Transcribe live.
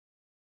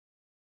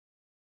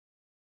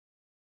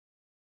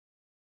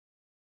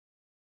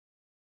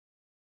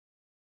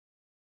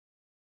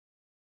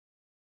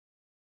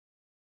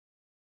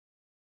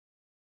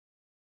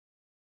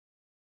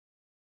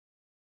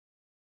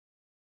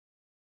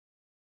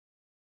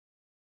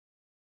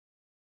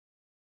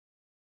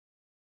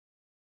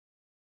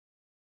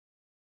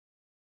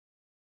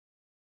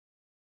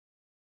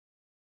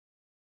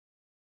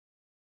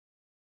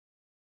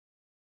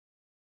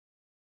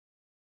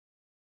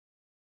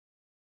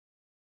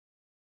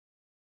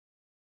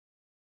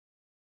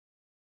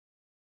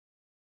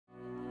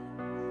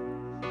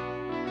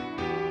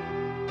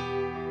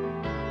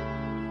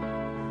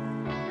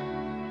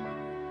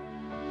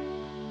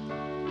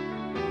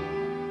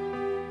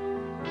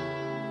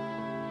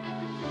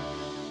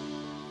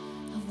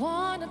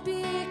wanna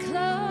be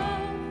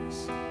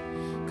close,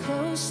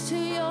 close to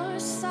your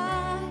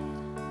side.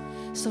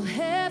 So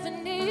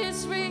heaven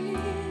is real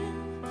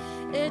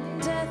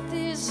and death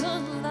is a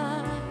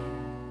lie.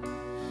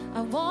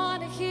 I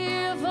wanna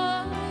hear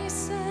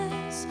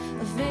voices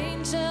of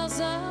angels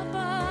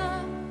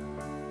above,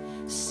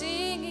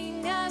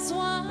 singing as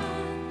one,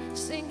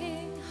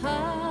 singing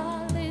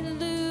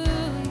hallelujah.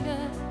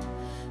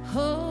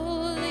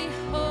 Holy,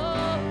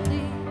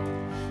 holy,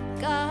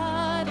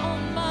 God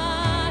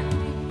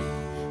Almighty,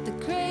 the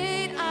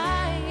great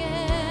I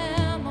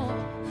am, oh,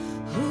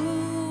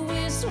 who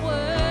is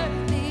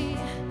worthy,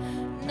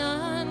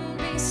 none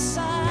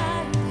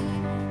beside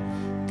thee.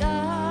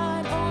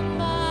 God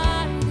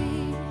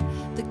Almighty,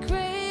 the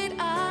great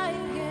I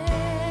am.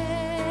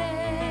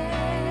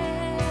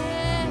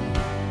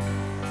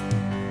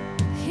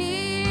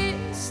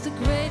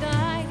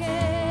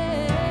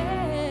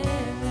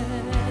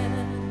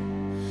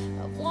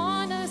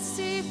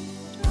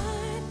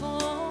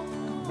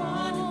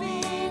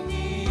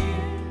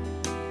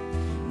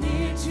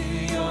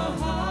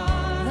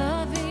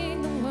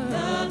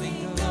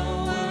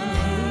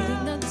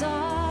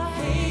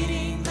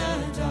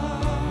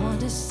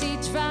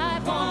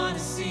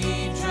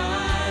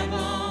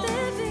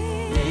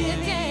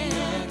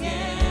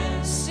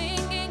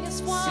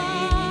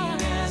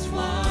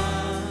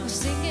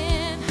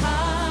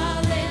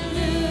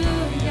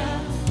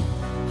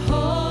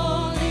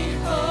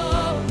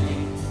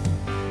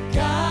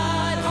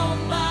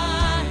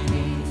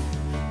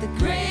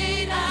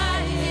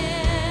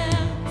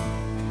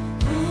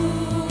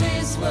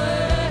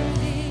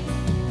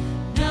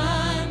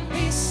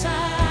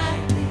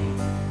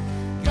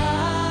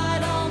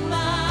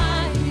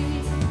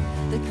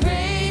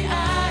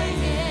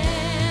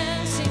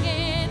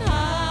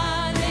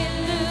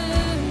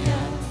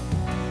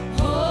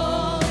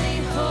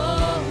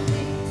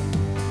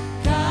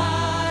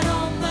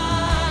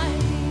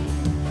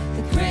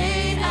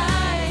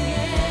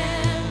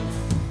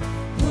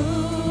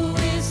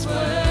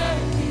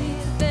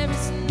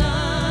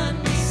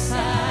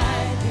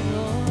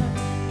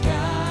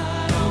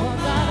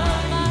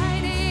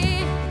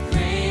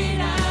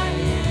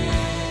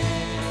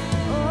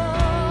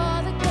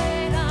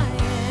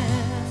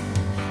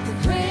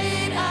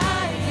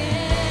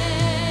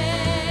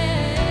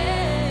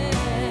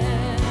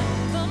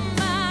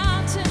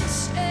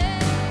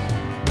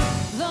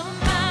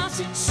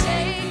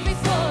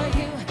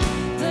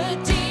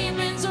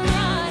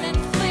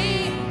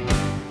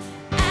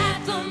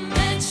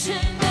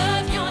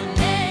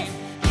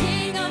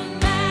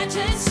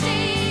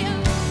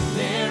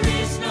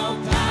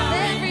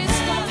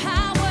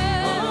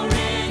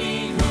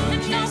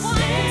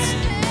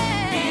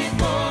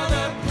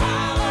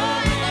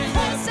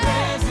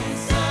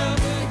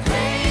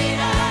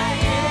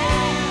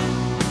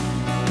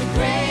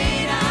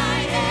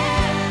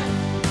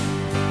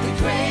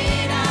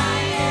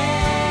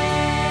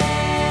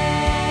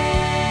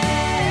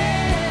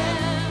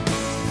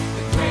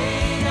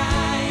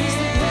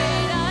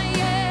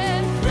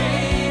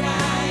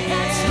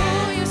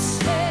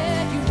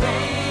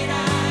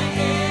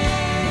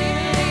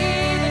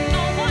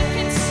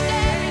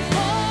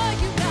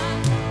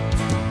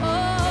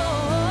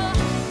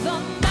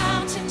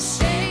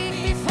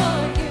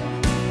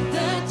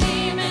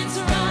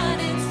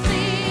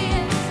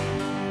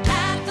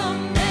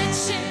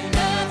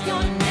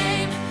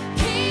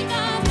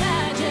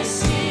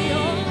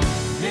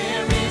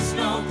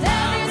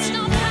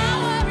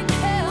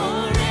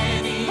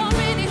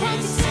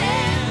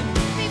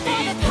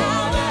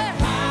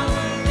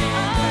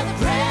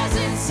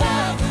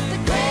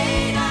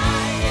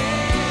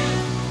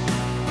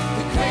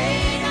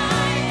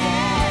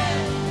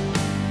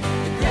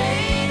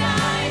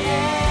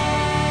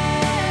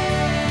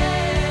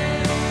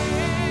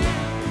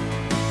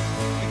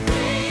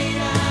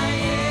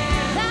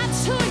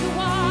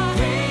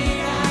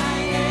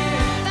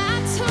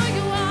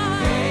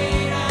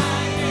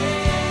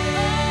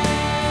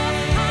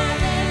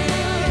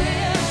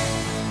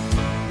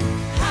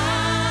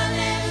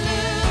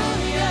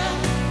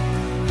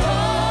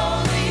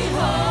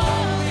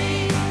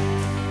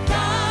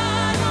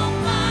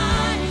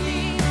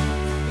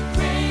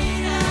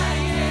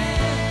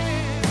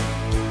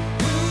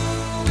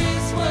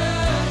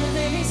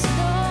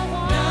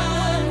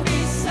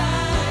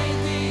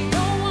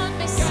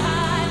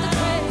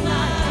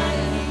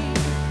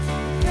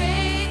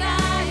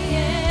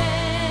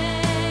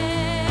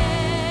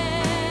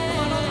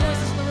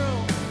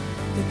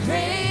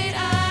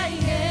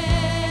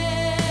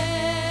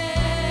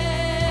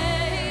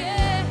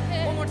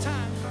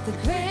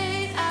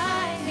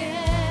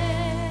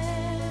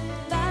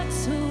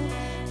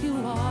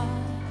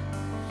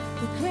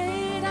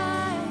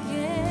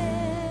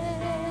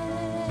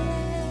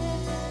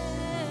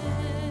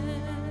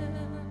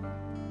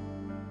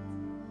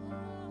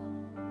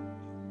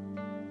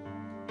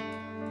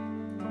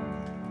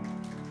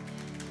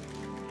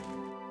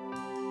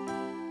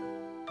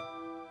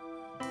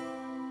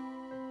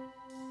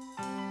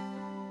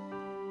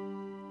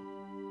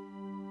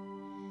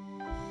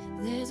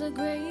 There's a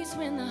grace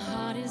when the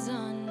heart is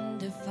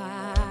under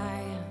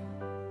fire.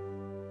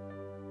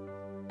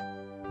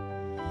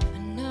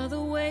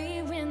 Another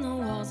way when the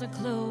walls are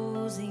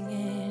closing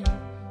in.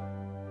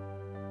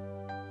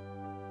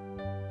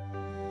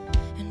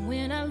 And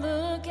when I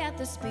look at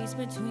the space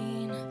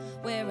between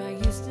where I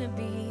used to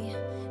be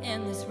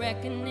and this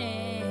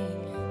reckoning,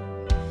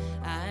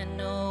 I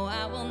know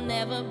I will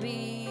never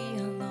be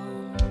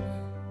alone.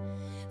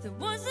 There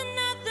was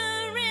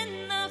another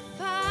in the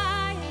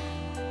fire,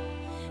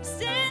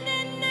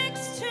 standing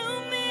next to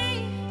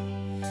me.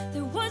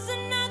 There was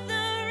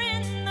another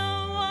in the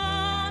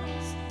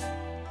waters,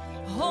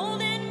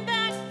 holding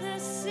back the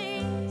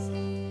seas.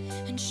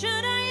 And should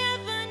I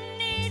ever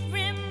need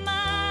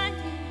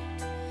reminding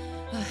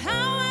of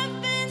how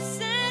I've been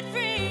set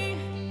free,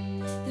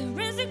 there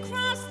is a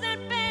cross that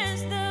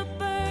bears the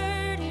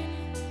burden,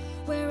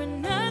 where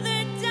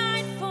another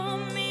died for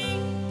me.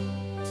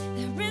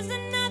 There is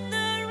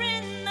another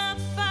in the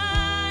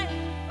fire.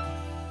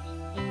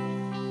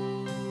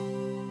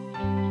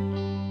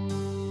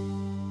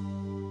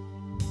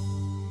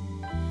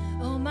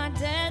 Oh, my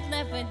dad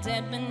left for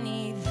dead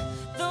beneath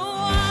the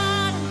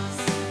waters.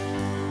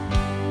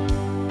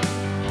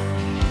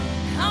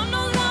 I'm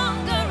no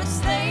longer a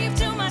slave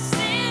to my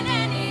sin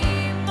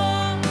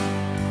anymore.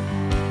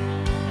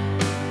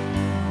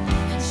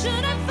 And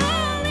should I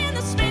fall in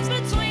the space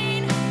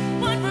between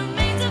what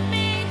remains of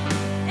me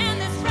and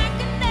this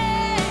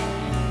reckoning,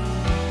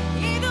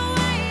 either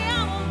way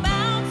I won't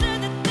bow to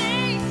the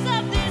things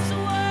of this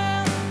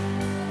world.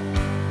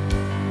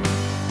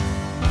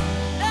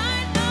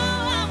 I know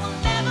I will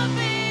never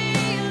be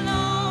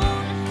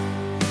alone.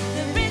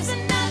 There is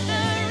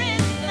another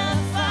in the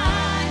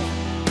fire,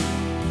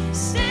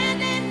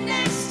 standing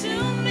next to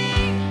me.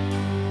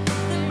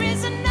 There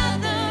is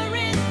another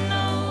in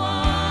the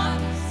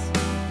waters,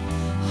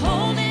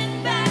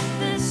 holding back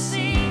the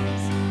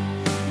seas.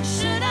 And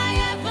should I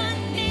ever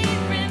need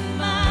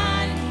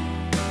reminding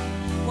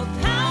what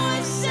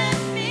power set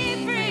me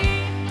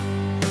free,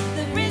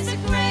 there is a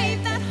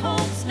grave that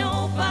holds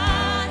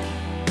nobody.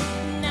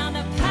 Now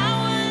the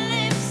power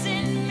lives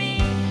in me.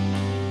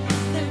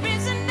 There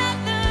is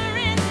another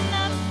in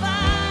the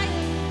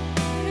fire.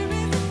 There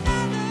is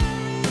another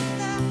in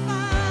the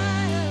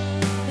fire.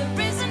 There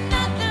is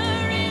another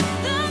in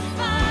the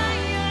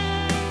fire.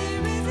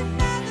 There is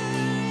another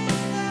in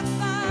the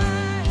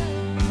fire.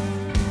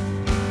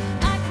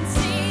 I can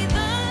see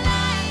the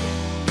light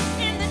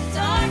in the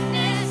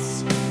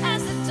darkness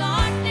as the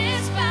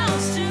darkness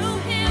bows to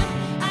him.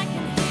 I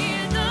can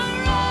hear the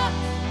roar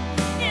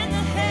in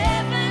the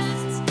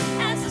heavens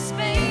as the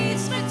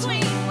space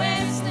between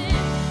waves thin.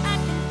 I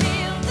can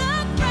feel the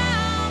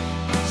ground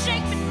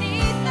shake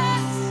beneath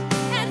us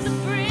as the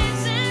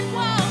prison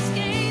walls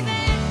cave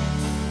in.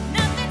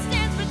 Nothing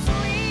stands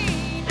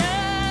between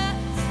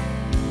us.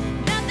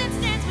 Nothing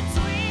stands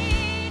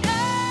between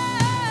us.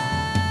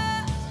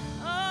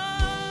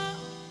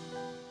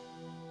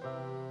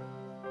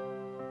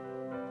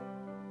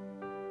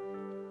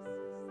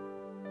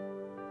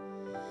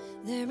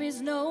 There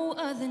is no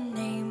other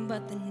name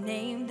but the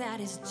name that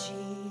is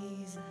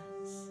Jesus.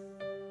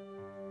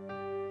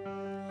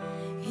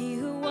 He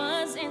who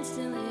was and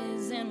still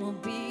is and will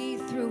be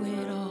through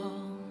it all.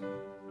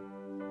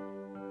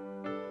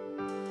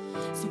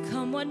 So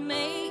come what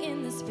may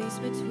in the space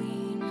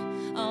between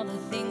all the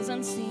things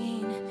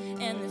unseen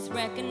and this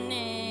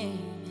reckoning,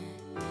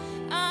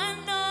 I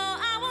know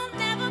I will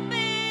never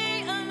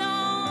be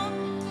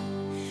alone.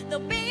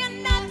 There'll be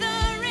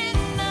another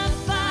in the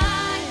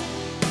fire,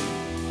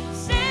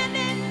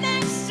 standing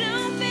next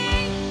to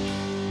me.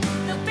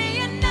 There'll be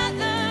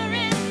another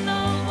in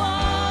the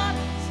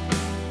waters,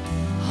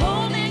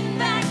 holding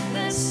back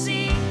the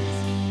seas.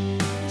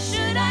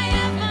 Should I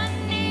ever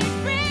need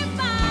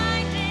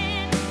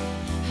reminding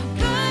how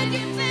good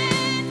you've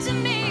been to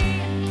me,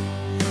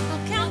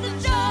 I'll count the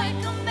joy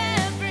come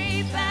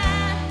every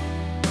battle,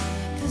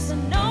 'cause I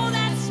know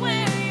that's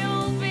where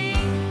you'll be.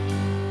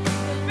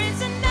 There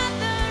is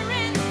another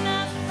in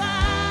the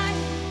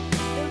fire.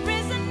 There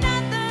is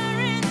another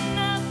in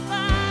the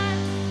fire.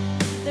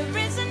 There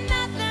is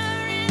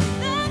another in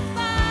the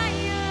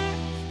fire.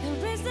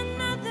 There is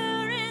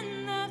another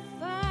in the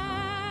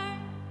fire.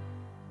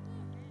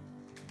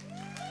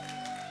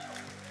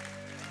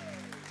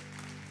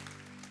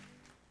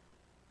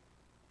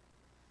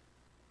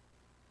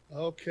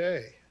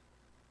 Okay.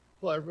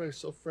 Well, everybody's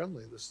so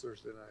friendly this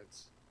Thursday night.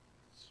 It's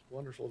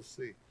wonderful to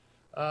see.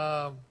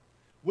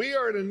 We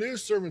are in a new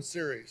sermon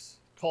series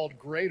called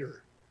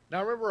Greater.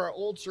 Now, remember, our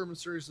old sermon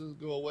series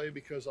doesn't go away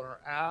because on our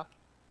app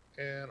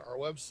and our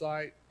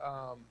website,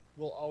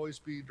 we'll always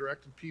be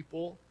directing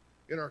people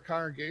in our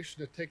congregation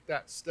to take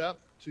that step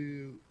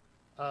to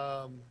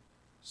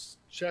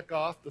check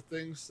off the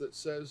things that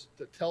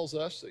tells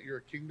us that you're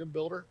a kingdom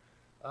builder.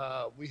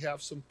 We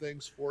have some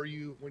things for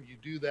you when you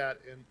do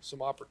that, and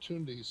some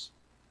opportunities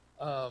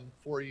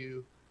for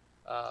you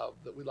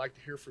that we'd like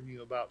to hear from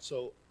you about.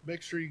 So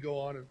make sure you go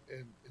on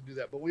and do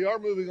that. But we are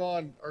moving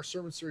on our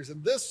sermon series.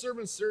 And this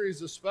sermon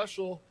series is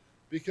special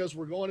because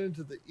we're going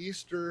into the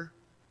Easter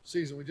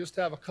season. We just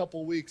have a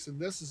couple weeks, and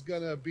this is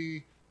going to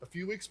be a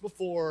few weeks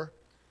before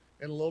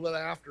and a little bit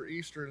after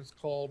Easter, and it's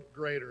called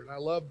Greater. And I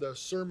love the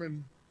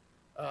sermon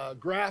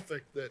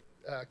graphic that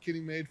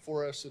Kenny made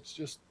for us. It's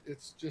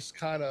just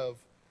kind of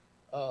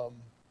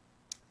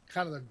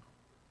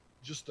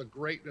just the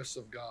greatness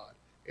of God.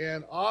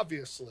 And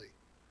obviously,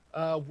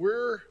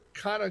 we're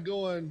kind of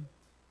going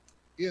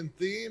in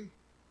theme.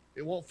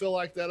 It won't feel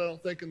like that, I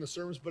don't think, in the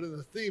sermons, but in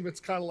the theme, it's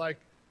kind of like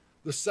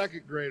the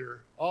second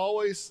grader.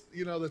 Always,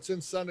 that's in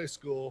Sunday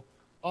school,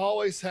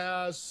 always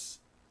has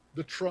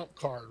the trump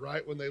card,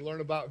 right? When they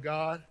learn about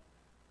God,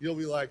 you'll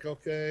be like,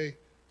 okay,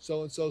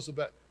 so-and-so's the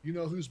best. You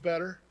know who's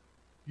better?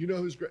 You know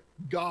who's great?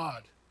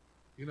 God.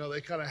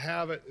 They kind of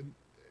have it, and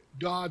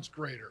God's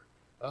greater.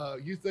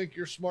 You think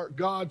you're smart,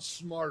 God's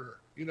smarter.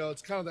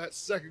 It's kind of that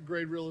second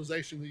grade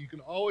realization that you can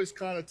always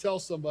kind of tell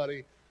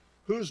somebody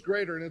who's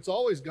greater, and it's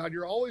always God.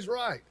 You're always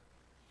right.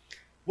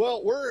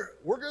 Well, we're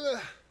going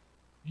to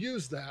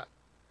use that,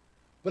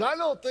 but I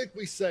don't think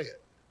we say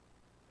it,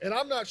 and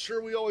I'm not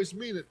sure we always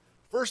mean it.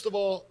 First of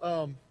all,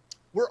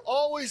 we're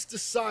always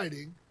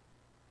deciding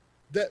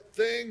that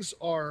things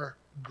are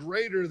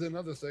greater than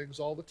other things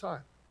all the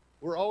time.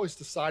 We're always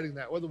deciding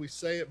that, whether we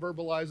say it,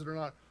 verbalize it or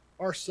not.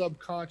 Our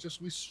subconscious,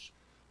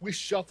 we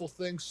shuffle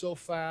things so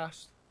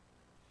fast.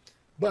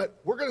 But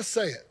we're going to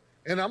say it.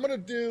 And I'm going to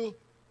do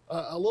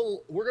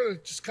we're going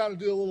to just kind of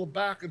do a little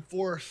back and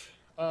forth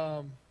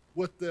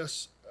with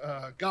this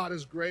God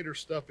is greater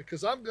stuff,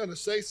 because I'm going to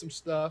say some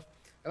stuff,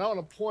 and I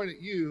want to point at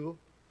you.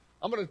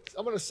 I'm going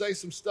to say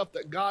some stuff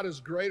that God is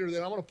greater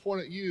than. I'm going to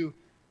point at you,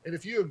 and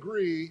if you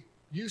agree,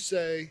 you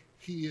say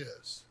he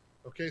is.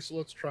 Okay, so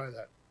let's try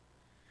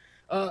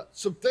that.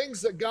 Some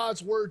things that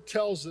God's word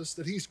tells us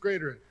that he's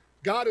greater in.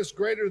 God is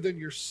greater than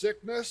your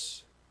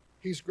sickness.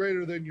 He's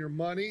greater than your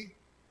money.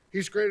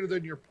 He's greater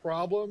than your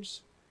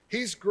problems.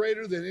 He's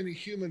greater than any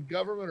human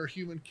government or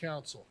human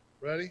council.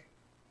 Ready?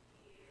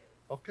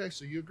 Okay,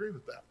 so you agree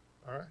with that.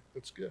 All right,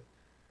 that's good.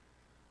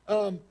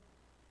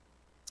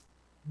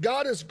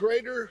 God is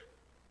greater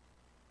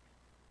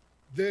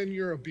than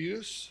your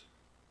abuse.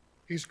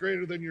 He's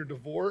greater than your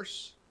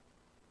divorce.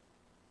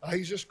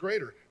 He's just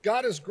greater.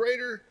 God is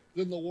greater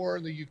than the war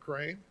in the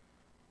Ukraine.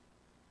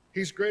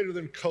 He's greater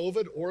than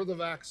COVID or the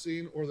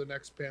vaccine or the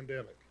next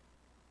pandemic.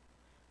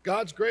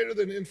 God's greater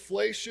than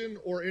inflation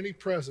or any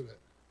president.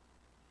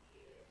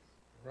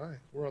 All right,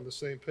 we're on the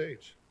same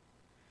page.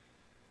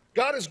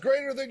 God is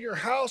greater than your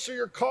house or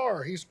your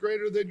car. He's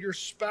greater than your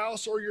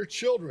spouse or your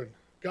children.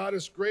 God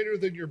is greater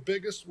than your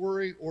biggest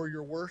worry or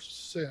your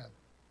worst sin.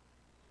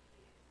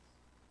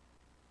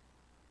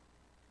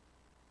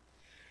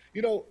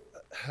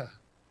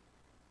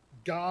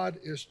 God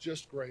is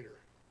just greater.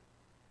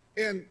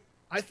 And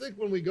I think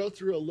when we go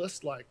through a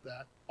list like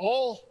that,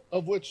 all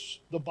of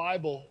which the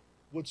Bible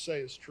would say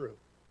is true,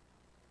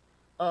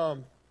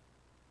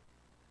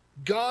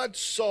 God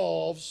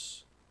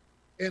solves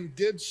and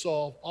did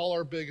solve all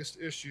our biggest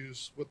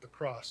issues with the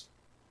cross.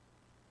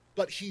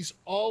 But he's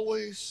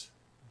always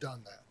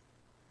done that.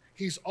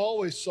 He's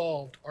always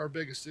solved our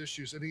biggest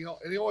issues, and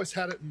he always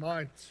had it in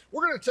mind.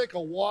 We're going to take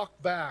a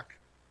walk back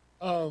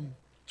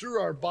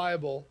through our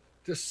Bible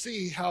to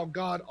see how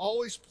God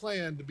always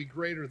planned to be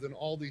greater than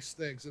all these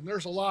things. And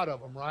there's a lot of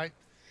them, right?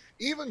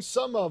 Even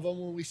some of them,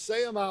 when we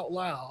say them out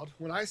loud,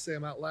 when I say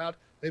them out loud,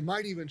 they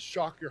might even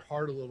shock your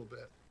heart a little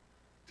bit.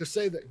 To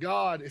say that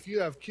God, if you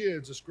have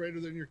kids, is greater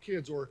than your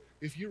kids, or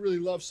if you really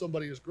love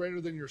somebody, is greater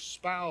than your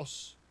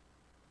spouse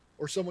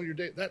or someone you're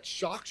dating, that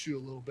shocks you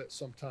a little bit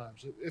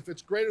sometimes. If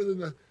it's greater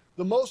than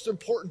the most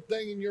important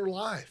thing in your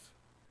life,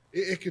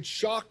 it could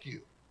shock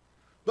you.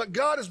 But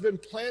God has been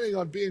planning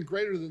on being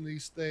greater than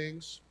these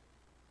things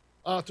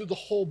through the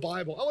whole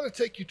Bible. I want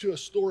to take you to a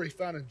story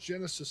found in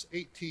Genesis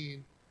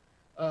 18,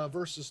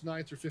 verses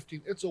 9 through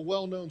 15. It's a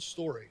well-known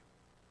story.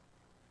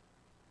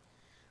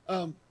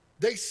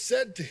 They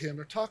said to him,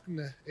 they're talking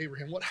to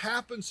Abraham, what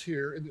happens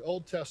here in the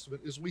Old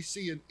Testament is we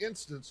see an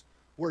instance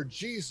where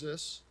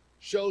Jesus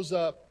shows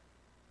up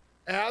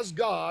as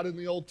God in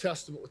the Old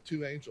Testament with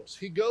two angels.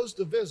 He goes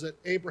to visit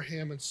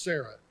Abraham and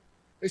Sarah.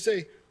 They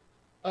say,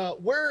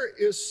 where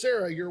is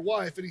Sarah, your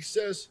wife? And he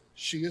says,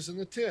 she is in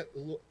the tent.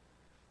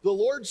 The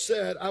Lord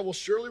said, I will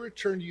surely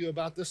return to you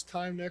about this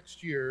time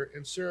next year,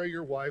 and Sarah,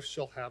 your wife,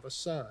 shall have a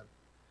son.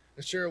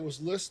 And Sarah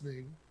was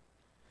listening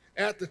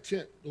at the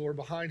tent door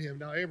behind him.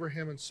 Now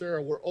Abraham and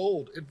Sarah were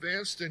old,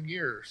 advanced in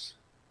years,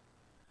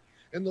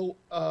 and the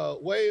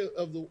way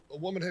of the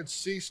woman had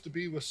ceased to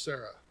be with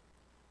Sarah.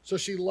 So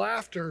she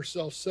laughed to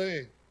herself,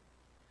 saying,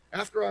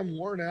 after I'm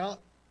worn out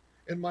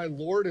and my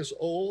Lord is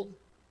old,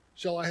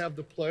 shall I have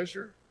the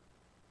pleasure?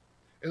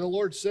 And the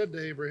Lord said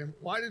to Abraham,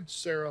 why did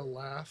Sarah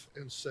laugh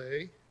and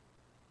say,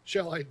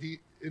 shall I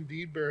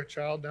indeed bear a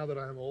child now that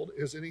I am old?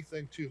 Is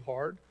anything too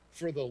hard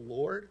for the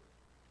Lord?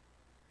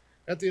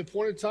 At the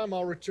appointed time,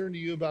 I'll return to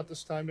you about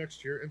this time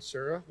next year, and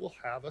Sarah will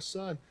have a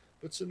son.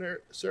 But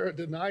Sarah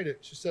denied it.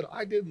 She said,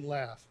 I didn't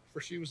laugh,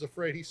 for she was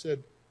afraid. He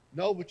said,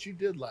 no, but you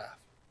did laugh.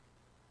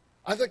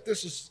 I think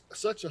this is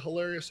such a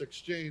hilarious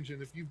exchange,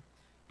 and if you've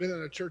been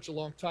in a church a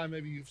long time,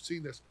 maybe you've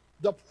seen this.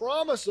 the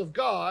promise of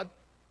God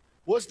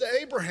was to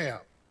Abraham,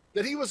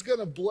 that he was going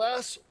to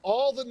bless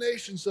all the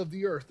nations of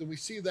the earth. And we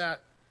see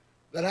that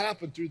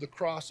happened through the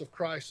cross of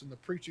Christ and the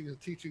preaching and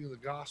teaching of the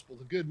gospel.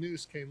 The good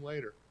news came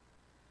later.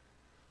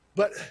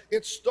 But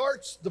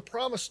the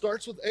promise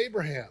starts with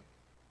Abraham.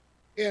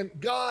 And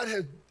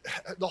God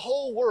the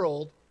whole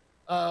world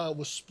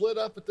was split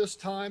up at this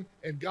time.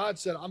 And God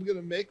said, I'm going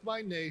to make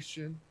my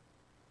nation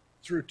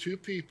through two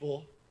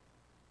people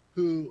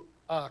who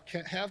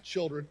can't have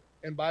children.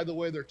 And by the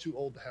way, they're too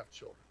old to have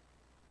children.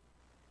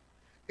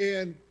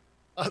 And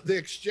the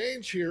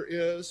exchange here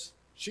is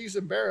she's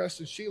embarrassed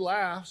and she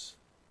laughs.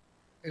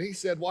 And he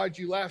said, why'd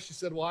you laugh? She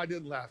said, well, I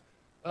didn't laugh.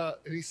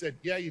 And he said,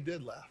 yeah, you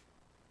did laugh.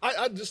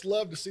 I'd just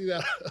love to see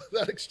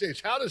that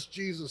exchange. How does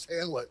Jesus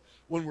handle it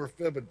when we're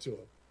fibbing to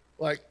him?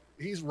 Like,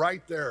 he's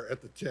right there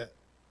at the tent.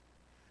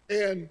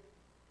 And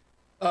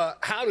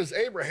how does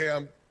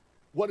Abraham,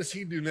 what does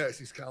he do next?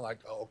 He's kind of like,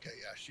 oh, okay,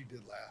 yeah, she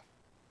did laugh.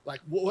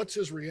 Like, what's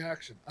his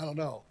reaction? I don't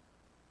know.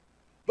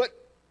 But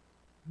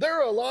there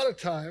are a lot of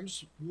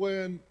times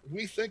when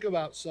we think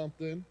about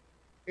something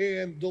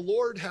and the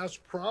Lord has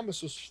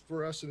promises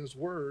for us in his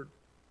word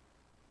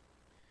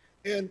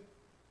and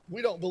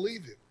we don't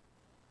believe him.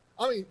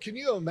 I mean, can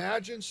you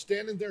imagine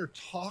standing there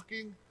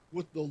talking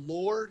with the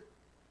Lord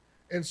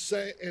and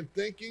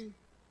thinking,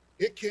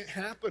 it can't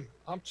happen.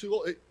 I'm too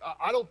old.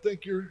 I don't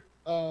think you're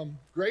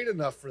great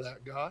enough for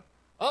that, God.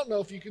 I don't know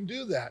if you can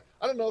do that.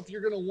 I don't know if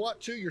you're going to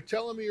want to. You're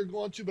telling me you're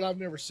going to, but I've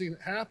never seen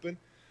it happen.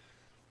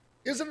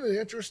 Isn't it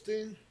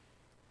interesting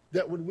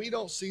that when we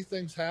don't see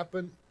things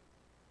happen,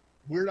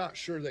 we're not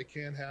sure they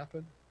can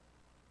happen?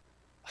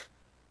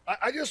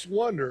 I just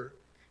wonder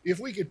if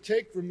we could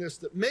take from this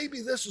that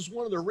maybe this is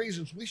one of the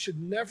reasons we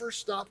should never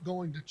stop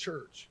going to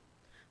church.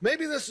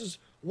 Maybe this is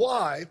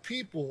why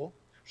people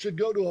should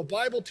go to a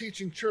Bible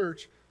teaching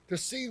church to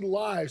see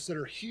lives that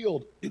are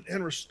healed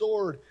and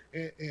restored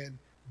and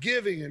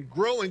giving and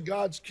growing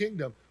God's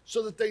kingdom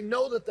so that they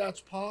know that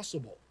that's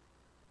possible.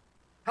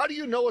 How do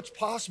you know it's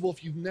possible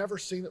if you've never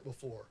seen it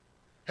before?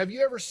 Have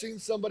you ever seen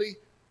somebody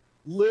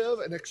live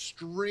an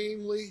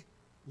extremely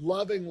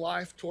loving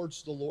life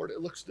towards the Lord?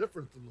 It looks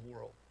different than the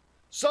world.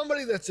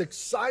 Somebody that's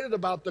excited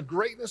about the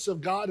greatness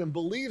of God and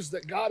believes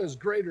that God is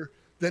greater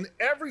than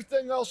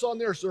everything else on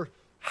this earth.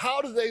 How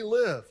do they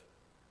live?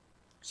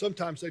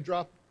 Sometimes they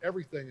drop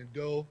everything and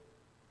go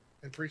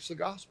and preach the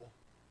gospel.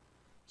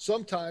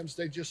 Sometimes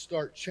they just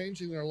start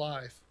changing their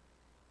life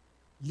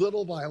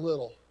little by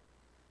little.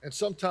 And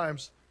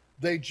sometimes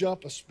they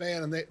jump a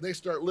span and they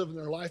start living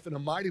their life in a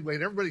mighty way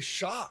and everybody's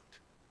shocked.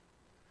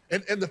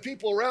 And the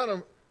people around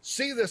them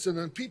see this and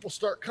then people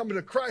start coming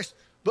to Christ.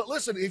 But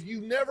listen, if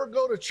you never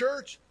go to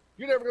church,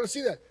 you're never going to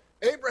see that.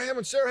 Abraham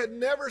and Sarah had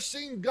never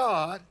seen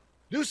God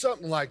do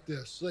something like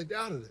this, so they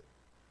doubted it.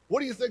 What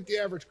do you think the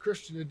average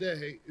Christian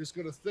today is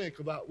going to think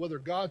about whether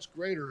God's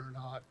greater or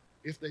not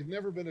if they've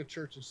never been to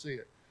church and see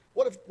it?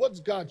 What's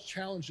God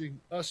challenging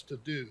us to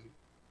do?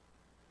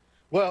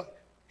 Well,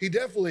 he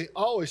definitely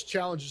always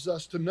challenges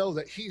us to know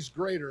that he's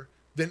greater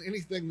than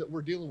anything that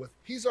we're dealing with.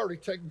 He's already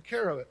taken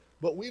care of it,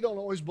 but we don't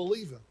always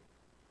believe him.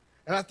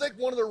 And I think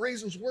one of the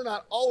reasons we're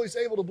not always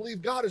able to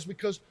believe God is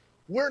because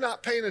we're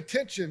not paying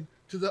attention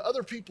to the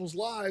other people's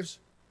lives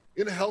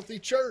in a healthy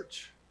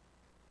church,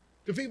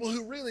 to people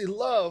who really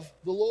love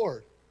the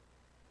Lord.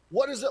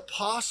 What is it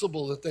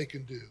possible that they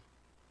can do?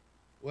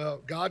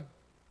 Well, God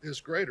is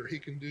greater. He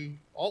can do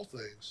all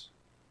things.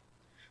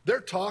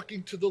 They're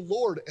talking to the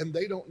Lord and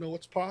they don't know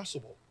it's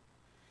possible.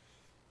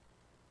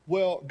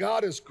 Well,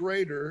 God is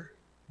greater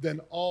than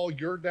all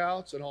your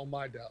doubts and all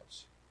my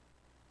doubts.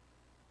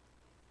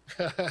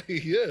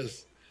 He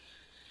is.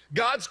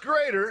 God's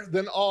greater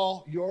than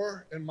all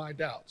your and my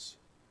doubts.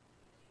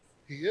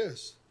 He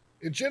is.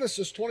 In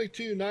Genesis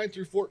 22, 9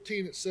 through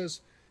 14, it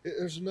says,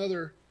 there's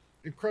another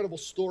incredible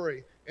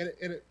story, and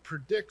it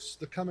predicts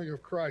the coming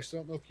of Christ. I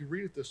don't know if you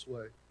read it this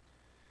way.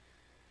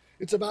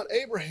 It's about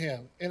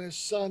Abraham and his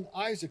son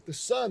Isaac, the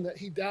son that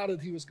he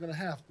doubted he was going to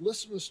have.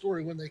 Listen to the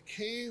story. When they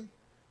came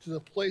to the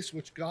place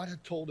which God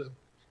had told him,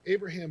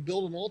 Abraham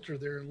built an altar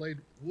there and laid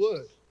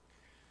wood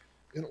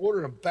in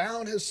order to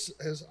bound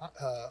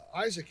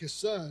Isaac, his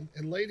son,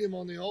 and laid him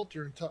on the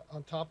altar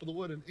on top of the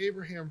wood. And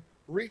Abraham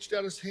reached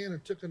out his hand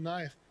and took a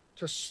knife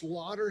to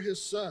slaughter his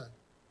son.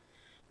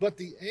 But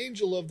the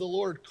angel of the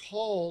Lord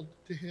called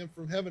to him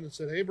from heaven and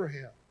said,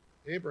 Abraham,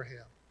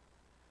 Abraham.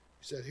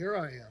 He said, here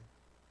I am.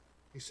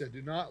 He said,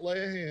 do not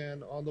lay a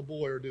hand on the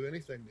boy or do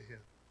anything to him.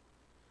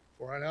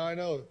 For now I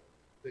know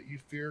that you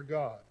fear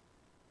God,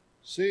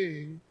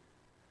 seeing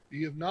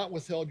you have not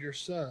withheld your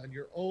son,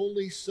 your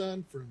only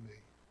son, from me.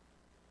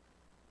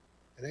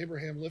 And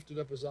Abraham lifted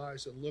up his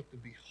eyes and looked,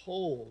 and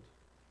behold,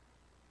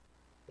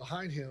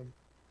 behind him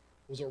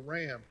was a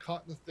ram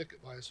caught in the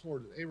thicket by his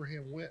horn. And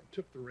Abraham went and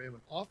took the ram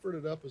and offered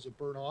it up as a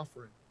burnt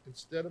offering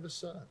instead of his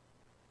son.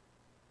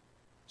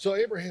 So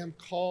Abraham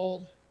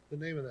called the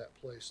name of that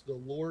place, the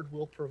Lord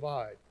will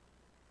provide.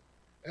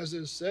 As it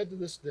is said to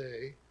this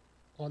day,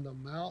 on the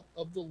mount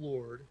of the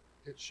Lord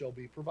it shall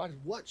be provided.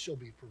 What shall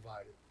be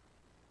provided?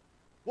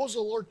 What was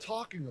the Lord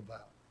talking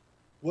about?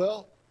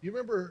 Well, you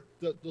remember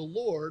that the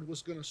Lord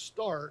was going to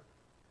start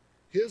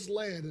his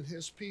land and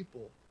his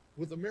people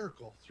with a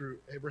miracle through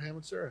Abraham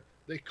and Sarah.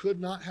 They could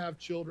not have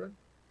children,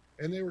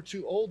 and they were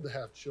too old to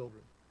have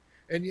children.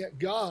 And yet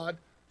God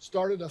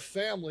started a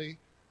family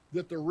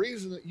that the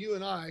reason that you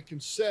and I can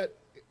set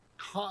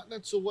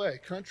continents away,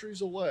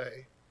 countries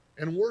away,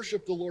 and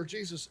worship the Lord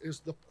Jesus is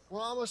the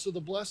promise of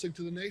the blessing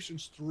to the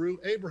nations through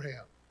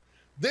Abraham.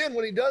 Then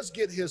when he does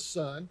get his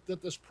son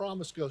that this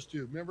promise goes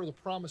to, remember the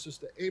promise is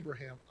to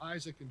Abraham,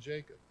 Isaac, and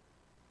Jacob.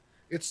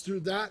 It's through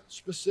that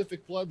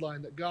specific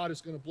bloodline that God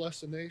is going to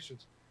bless the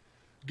nations.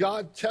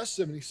 God tests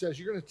him and he says,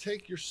 you're going to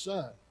take your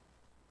son,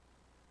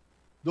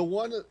 the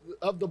one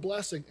of the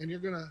blessing, and you're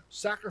going to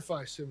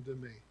sacrifice him to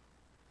me.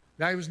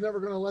 Now, he was never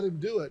going to let him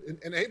do it.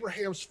 And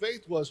Abraham's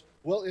faith was,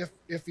 well,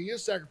 if he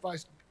is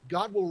sacrificed,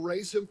 God will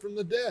raise him from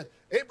the dead.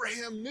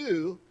 Abraham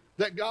knew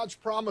that God's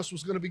promise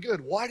was going to be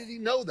good. Why did he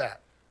know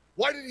that?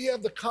 Why did he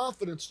have the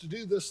confidence to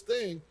do this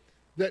thing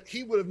that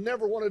he would have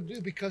never wanted to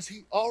do? Because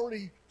he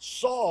already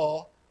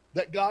saw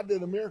that God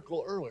did a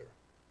miracle earlier.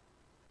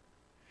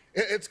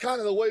 It's kind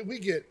of the way we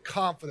get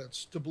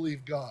confidence to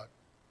believe God.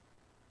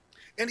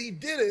 And he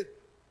did it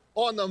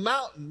on the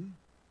mountain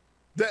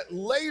that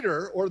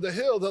later, or the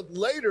hill that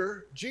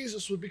later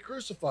Jesus would be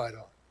crucified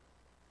on.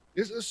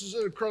 This is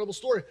an incredible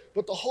story.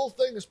 But the whole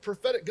thing is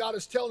prophetic. God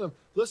is telling him,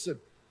 listen,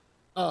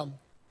 I'm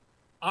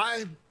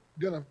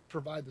going to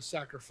provide the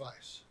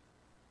sacrifice.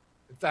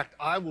 In fact,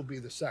 I will be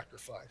the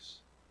sacrifice.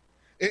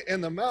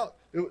 And the mount,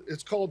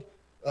 it's called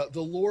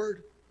the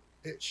Lord,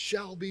 it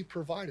shall be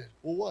provided.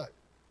 Well, what?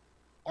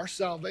 Our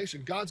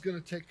salvation. God's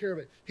going to take care of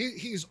it.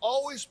 He's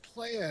always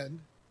planned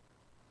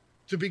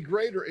to be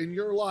greater in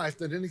your life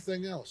than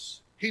anything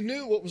else. He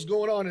knew what was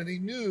going on, and he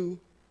knew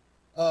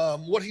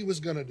what he was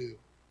going to do.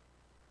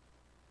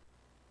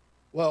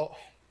 Well,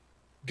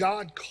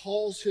 God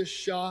calls his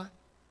shot.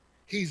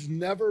 He's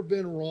never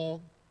been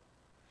wrong.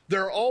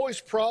 There are always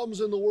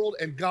problems in the world,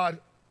 and God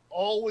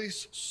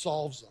always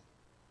solves them.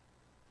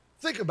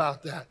 Think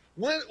about that.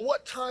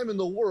 What time in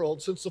the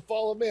world since the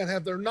fall of man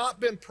have there not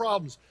been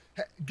problems?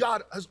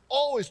 God has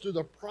always, through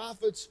the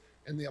prophets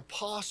and the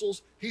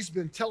apostles, he's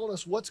been telling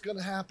us what's going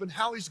to happen,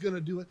 how he's going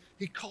to do it.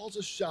 He calls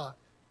a shot,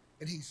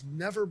 and he's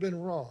never been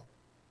wrong.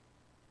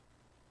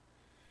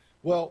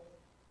 Well,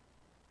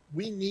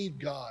 we need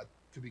God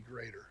to be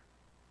greater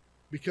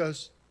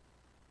because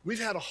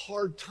we've had a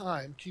hard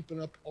time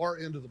keeping up our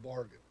end of the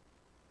bargain.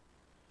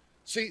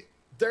 See,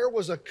 there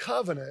was a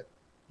covenant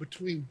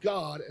between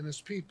God and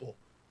his people,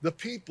 the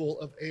people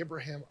of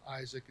Abraham,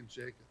 Isaac, and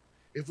Jacob.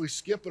 If we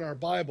skip in our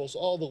Bibles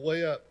all the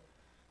way up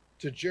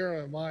to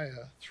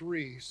Jeremiah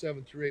 3,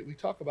 7 through 8, we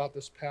talk about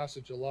this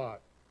passage a lot.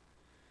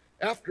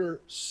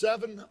 After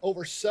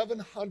over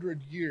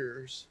 700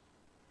 years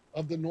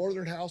of the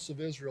northern house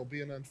of Israel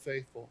being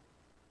unfaithful,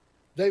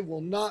 they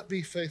will not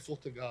be faithful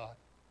to God.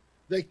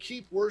 They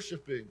keep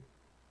worshiping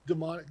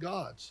demonic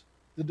gods,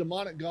 the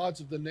demonic gods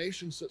of the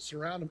nations that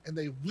surround them, and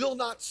they will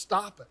not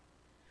stop it.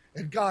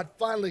 And God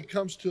finally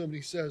comes to him and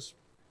he says,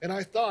 and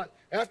I thought,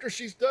 after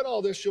she's done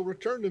all this, she'll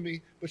return to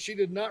me, but she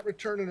did not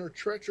return in her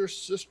treacherous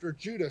sister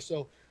Judah.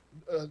 So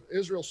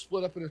Israel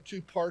split up into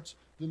two parts,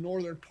 the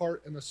northern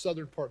part and the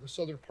southern part. The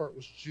southern part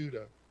was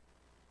Judah.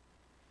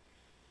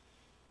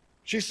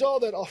 She saw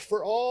that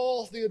for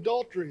all the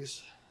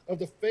adulteries of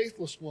the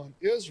faithless one,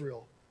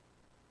 Israel,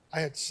 I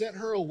had sent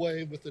her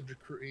away with a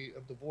decree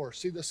of divorce.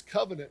 See, this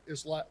covenant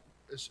is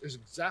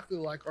exactly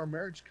like our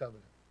marriage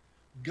covenant.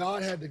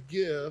 God had to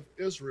give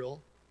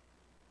Israel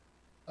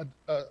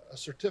a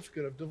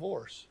certificate of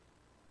divorce.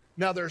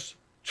 Now, there's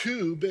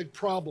two big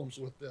problems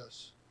with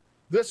this.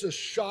 This is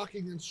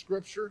shocking in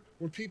Scripture.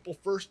 When people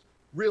first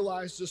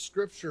realize this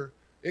Scripture,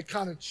 it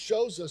kind of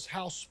shows us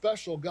how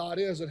special God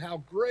is and how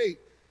great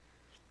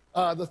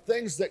the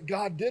things that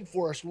God did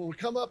for us. When we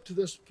come up to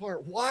this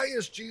part, why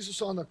is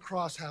Jesus on the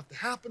cross have to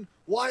happen?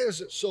 Why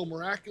is it so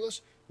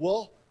miraculous?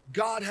 Well,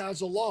 God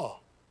has a law.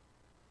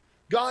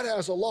 God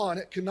has a law, and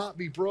it cannot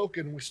be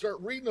broken. And we start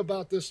reading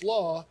about this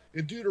law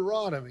in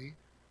Deuteronomy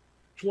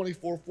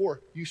 24:4.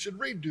 You should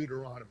read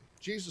Deuteronomy.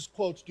 Jesus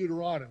quotes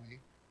Deuteronomy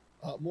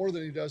more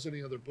than he does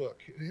any other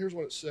book. And here's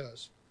what it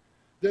says.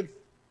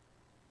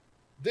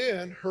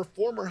 Then her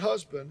former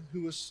husband,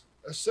 who was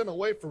sent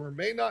away from her,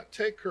 may not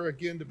take her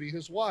again to be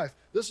his wife.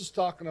 This is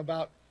talking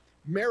about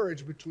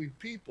marriage between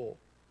people.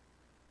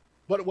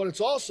 But what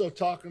it's also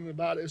talking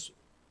about is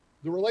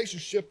the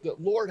relationship that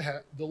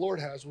the Lord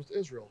has with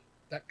Israel,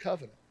 that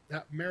covenant,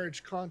 that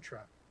marriage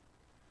contract.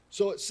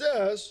 So it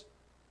says,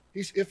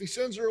 if he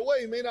sends her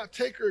away, he may not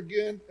take her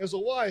again as a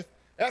wife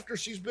after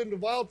she's been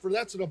defiled, for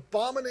that's an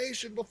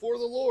abomination before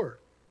the Lord.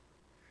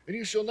 And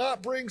you shall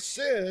not bring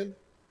sin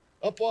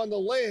upon the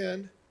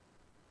land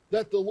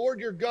that the Lord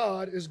your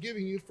God is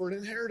giving you for an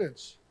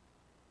inheritance.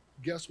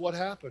 Guess what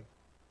happened?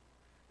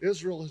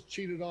 Israel has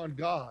cheated on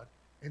God,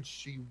 and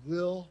she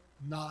will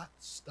not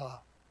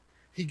stop.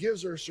 He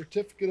gives her a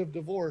certificate of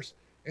divorce,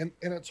 and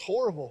it's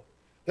horrible.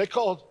 They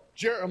called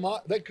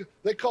Jeremiah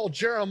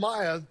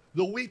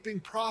the weeping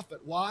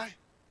prophet. Why?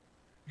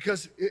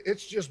 because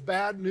it's just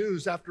bad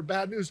news after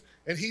bad news.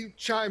 And he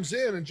chimes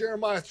in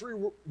Jeremiah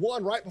 3:1,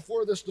 right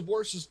before this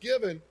divorce is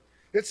given.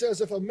 It says,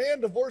 if a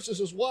man divorces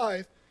his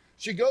wife,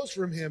 she goes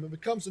from him and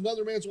becomes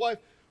another man's wife,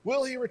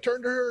 will he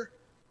return to her?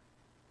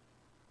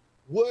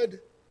 Would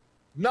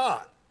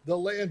not the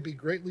land be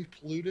greatly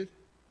polluted?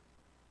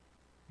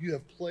 You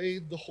have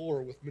played the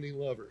whore with many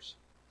lovers.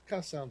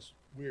 Kind of sounds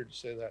weird to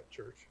say that,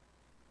 church.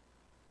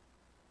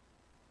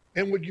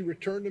 And would you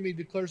return to me,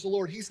 declares the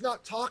Lord? He's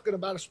not talking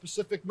about a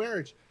specific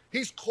marriage.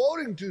 He's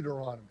quoting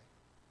Deuteronomy.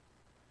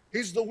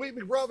 He's the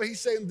weeping prophet.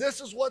 He's saying this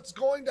is what's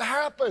going to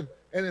happen.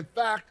 And in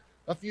fact,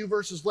 a few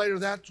verses later,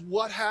 that's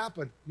what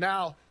happened.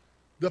 Now,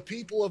 the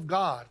people of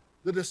God,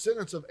 the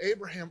descendants of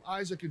Abraham,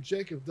 Isaac, and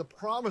Jacob, the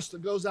promise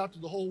that goes out to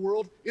the whole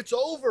world, it's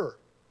over.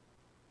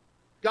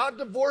 God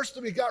divorced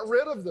them. He got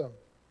rid of them.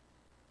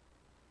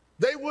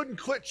 They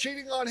wouldn't quit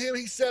cheating on him.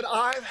 He said,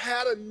 I've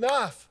had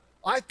enough.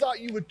 I thought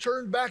you would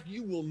turn back.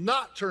 You will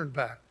not turn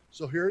back.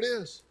 So here it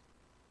is.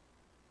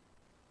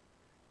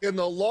 In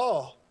the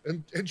law,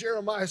 and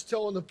Jeremiah is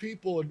telling the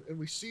people, and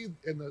we see,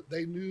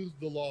 they knew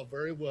the law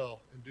very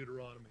well in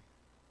Deuteronomy.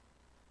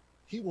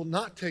 He will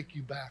not take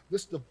you back.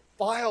 This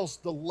defiles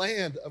the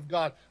land of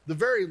God, the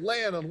very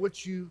land on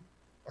which you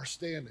are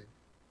standing.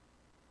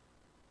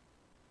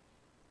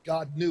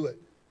 God knew it.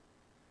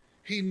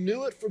 He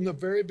knew it from the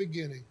very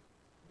beginning,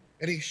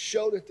 and he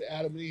showed it to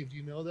Adam and Eve. Do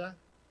you know that?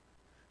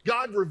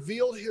 God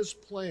revealed his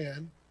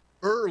plan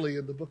early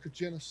in the book of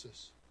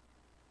Genesis.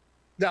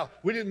 Now,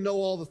 we didn't know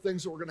all the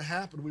things that were going to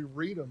happen. We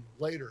read them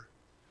later.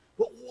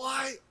 But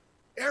why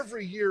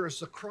every year is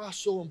the cross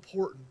so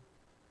important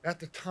at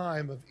the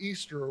time of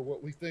Easter, or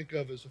what we think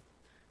of as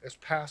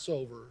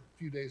Passover, a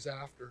few days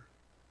after?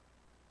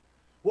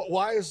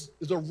 Why is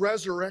the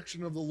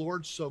resurrection of the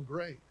Lord so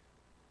great?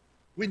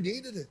 We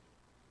needed it.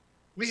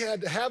 We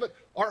had to have it.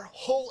 Our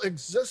whole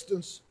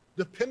existence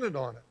depended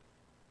on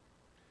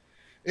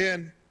it.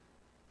 And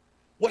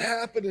what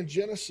happened in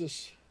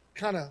Genesis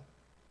kind of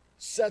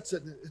sets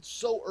it. It's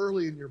so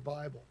early in your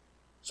Bible.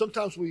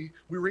 Sometimes we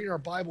read our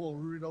Bible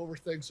and we read over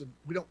things and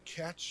we don't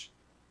catch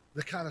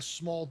the kind of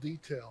small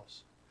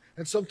details.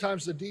 And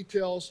sometimes the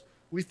details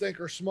we think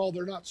are small,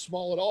 they're not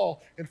small at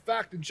all. In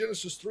fact, in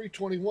Genesis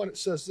 3:21, it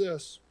says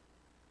this.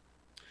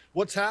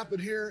 What's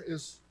happened here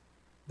is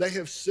they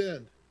have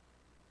sinned.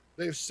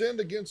 They have sinned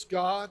against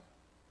God,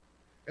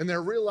 and they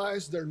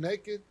realize they're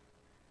naked,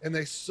 and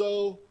they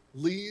sew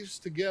leaves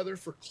together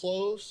for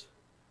clothes.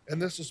 And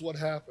this is what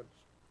happens.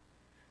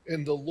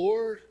 And the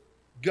Lord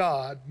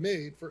God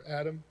made for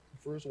Adam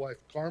and for his wife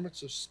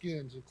garments of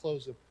skins and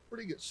clothes them. Where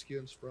do you get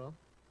skins from?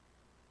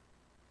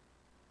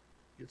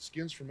 You get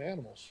skins from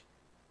animals.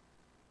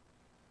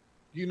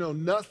 You know,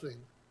 nothing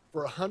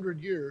for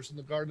 100 years in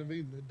the Garden of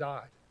Eden had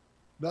died.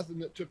 Nothing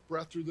that took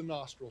breath through the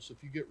nostrils.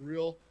 If you get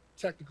real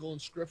technical in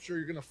Scripture,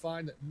 you're going to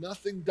find that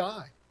nothing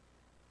died.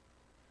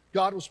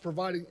 God was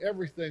providing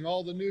everything,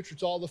 all the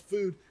nutrients, all the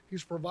food.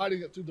 He's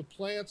providing it through the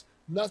plants.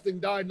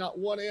 Nothing died. Not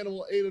one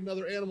animal ate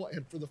another animal.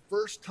 And for the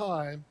first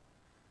time,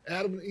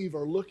 Adam and Eve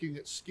are looking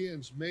at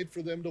skins made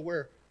for them to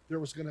wear. There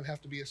was going to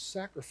have to be a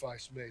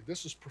sacrifice made.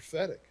 This is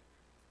prophetic.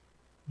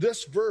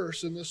 This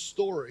verse in this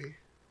story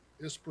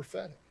is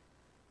prophetic.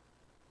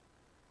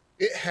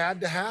 It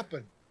had to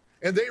happen.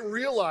 And they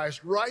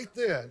realized right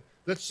then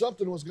that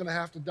something was going to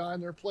have to die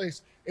in their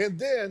place. And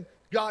then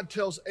God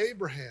tells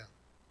Abraham,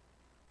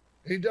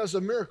 and he does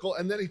a miracle,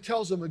 and then he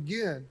tells him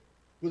again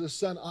with his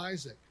son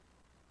Isaac.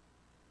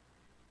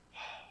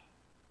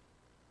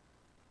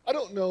 I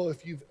don't know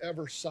if you've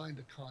ever signed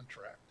a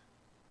contract.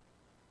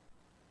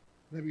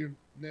 Maybe you've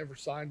never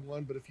signed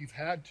one, but if you've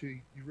had to,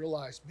 you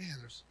realize, man,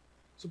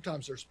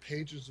 sometimes there's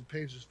pages and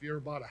pages. If you ever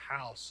bought a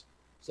house,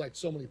 it's like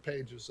so many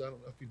pages. I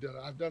don't know if you've done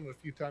it. I've done it a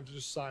few times. I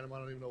just sign them. I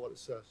don't even know what it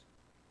says.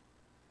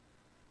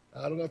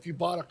 I don't know if you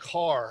bought a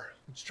car.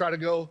 Let's try to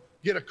go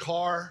get a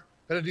car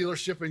at a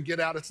dealership and get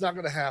out. It's not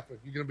going to happen.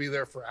 You're going to be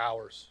there for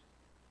hours.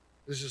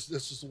 This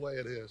is the way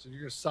it is. And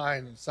you're going to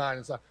sign and sign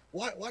and sign.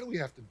 Why do we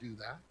have to do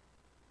that?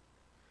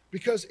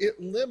 Because it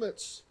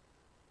limits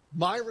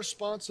my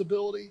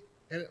responsibility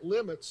and it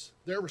limits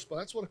their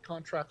responsibility. That's what a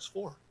contract's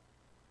for.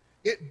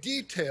 It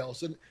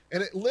details and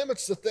it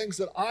limits the things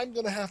that I'm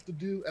going to have to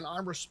do and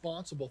I'm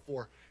responsible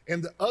for.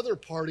 And the other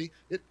party,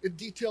 it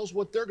details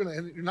what they're going to,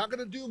 and you're not going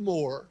to do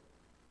more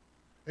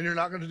and you're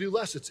not going to do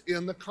less. It's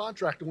in the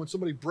contract. And when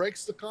somebody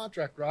breaks the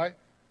contract, right,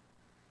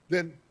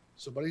 then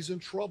somebody's in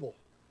trouble.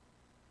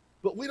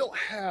 But we don't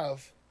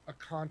have a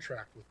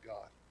contract with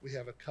God. We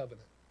have a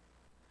covenant.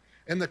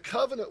 And the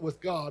covenant with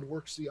God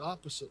works the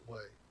opposite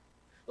way.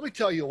 Let me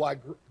tell you why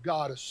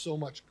God is so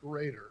much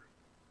greater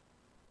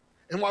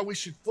and why we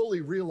should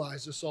fully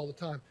realize this all the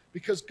time.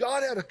 Because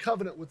God had a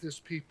covenant with his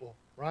people,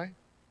 right?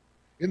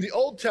 In the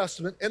Old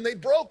Testament, and they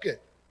broke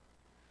it.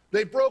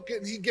 They broke it,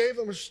 and he gave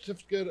them a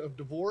certificate of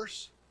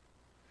divorce.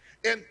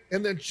 And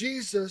then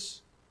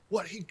Jesus,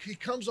 he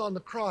comes on the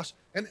cross.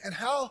 And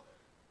how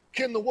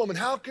can the woman,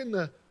 how can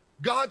the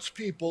God's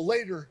people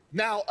later,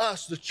 now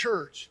us, the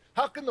church,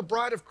 how can the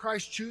bride of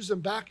Christ choose him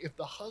back? If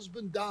the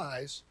husband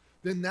dies,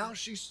 then now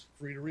she's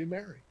free to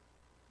remarry.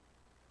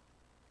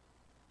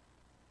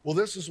 Well,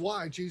 this is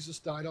why Jesus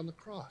died on the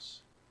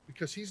cross,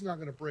 because he's not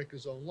going to break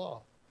his own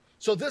law.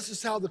 So this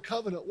is how the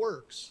covenant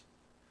works.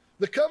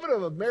 The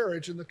covenant of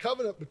marriage and the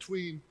covenant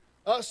between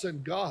us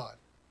and God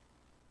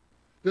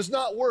does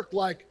not work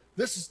like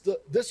this is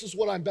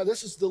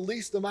the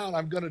least amount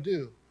I'm going to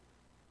do.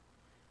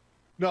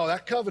 No,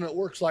 that covenant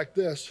works like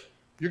this.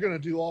 You're going to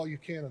do all you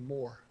can and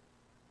more.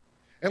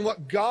 And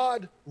what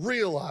God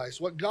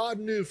realized, what God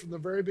knew from the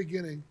very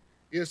beginning,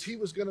 is he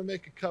was going to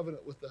make a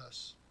covenant with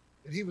us.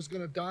 And he was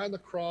going to die on the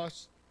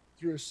cross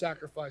through his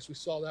sacrifice. We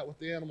saw that with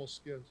the animal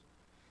skins.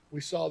 We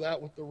saw that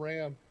with the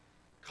ram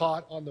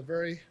caught on the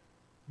very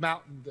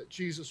mountain that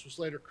Jesus was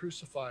later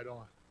crucified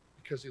on,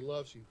 because he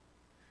loves you.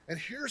 And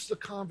here's the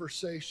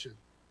conversation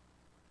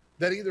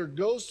that either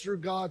goes through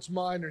God's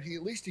mind, or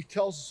at least he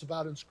tells us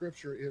about in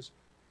Scripture, is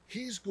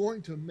he's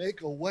going to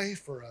make a way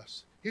for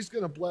us. He's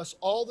going to bless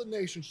all the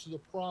nations to the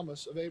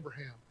promise of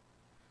Abraham.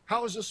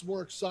 How is this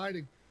more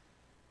exciting?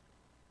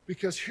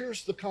 Because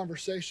here's the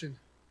conversation.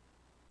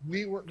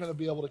 We weren't going to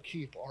be able to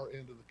keep our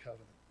end of the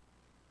covenant.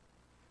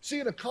 See,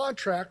 in a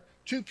contract,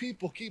 two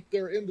people keep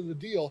their end of the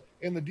deal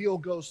and the deal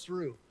goes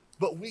through.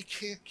 But we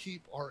can't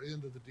keep our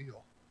end of the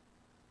deal.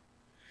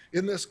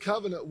 In this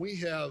covenant, we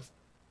have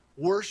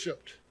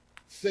worshiped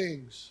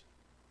things,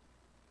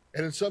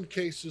 and in some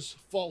cases,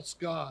 false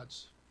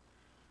gods.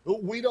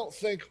 We don't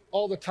think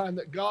all the time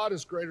that God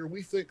is greater.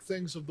 We think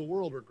things of the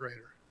world are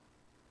greater.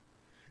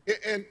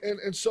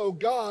 And so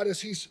God,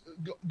 as he's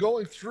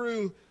going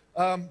through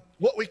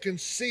what we can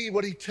see,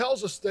 what he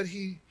tells us that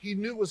he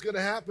knew was going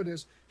to happen,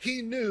 is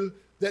he knew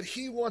that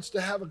he wants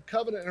to have a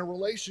covenant and a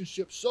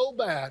relationship so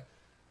bad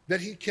that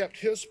he kept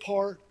his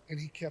part and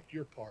he kept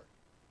your part.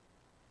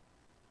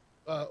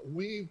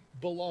 We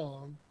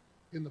belong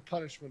in the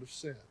punishment of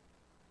sin.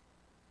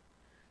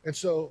 And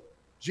so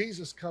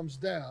Jesus comes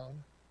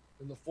down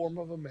in the form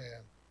of a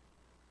man,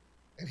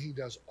 and he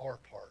does our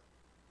part.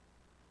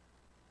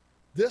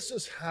 This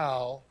is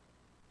how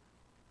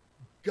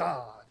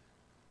God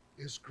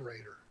is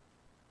greater.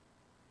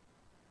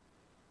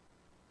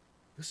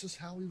 This is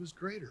how he was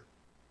greater.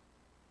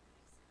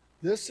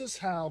 This is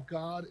how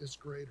God is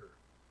greater.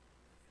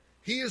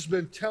 He has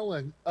been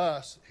telling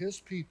us, his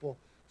people,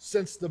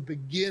 since the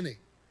beginning,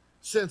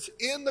 since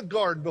in the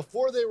garden,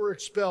 before they were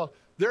expelled,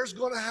 there's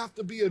going to have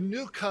to be a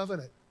new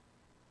covenant.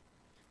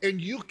 And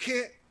you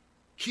can't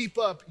keep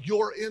up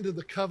your end of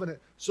the covenant.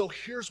 So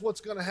here's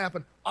what's going to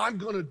happen. I'm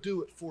going to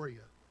do it for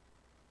you.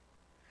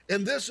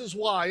 And this is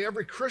why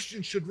every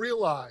Christian should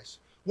realize,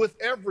 with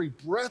every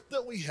breath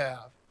that we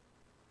have,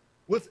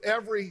 with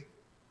every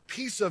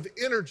piece of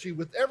energy,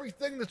 with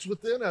everything that's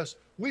within us,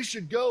 we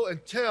should go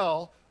and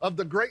tell of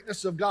the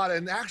greatness of God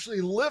and actually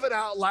live it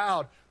out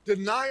loud.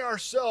 Deny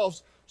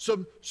ourselves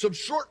some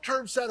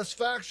short-term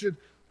satisfaction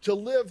to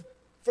live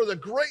for the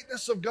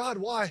greatness of God.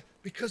 Why?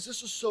 Because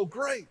this is so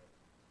great.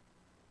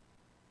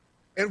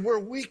 And where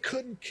we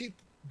couldn't keep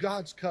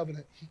God's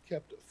covenant, he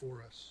kept it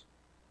for us.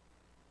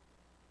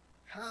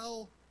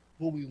 How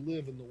will we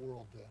live in the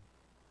world then?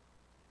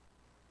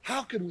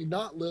 How can we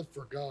not live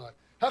for God?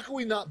 How can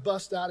we not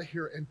bust out of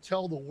here and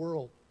tell the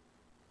world?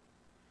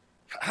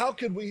 How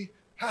can we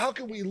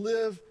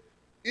live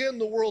in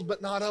the world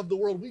but not of the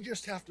world? We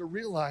just have to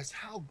realize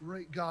how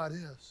great God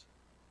is.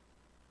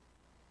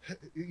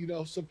 You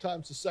know,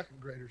 sometimes the second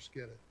graders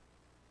get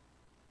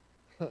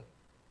it.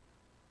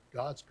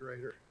 God's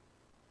greater.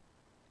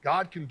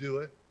 God can do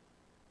it.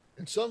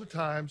 And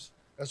sometimes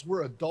as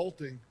we're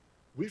adulting,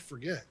 we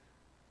forget.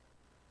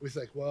 We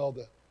think, well,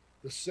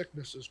 the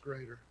sickness is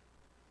greater.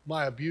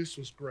 My abuse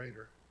was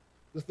greater.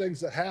 The things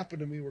that happened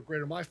to me were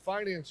greater. My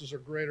finances are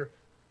greater.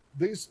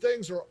 These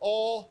things are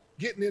all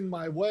getting in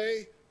my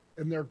way,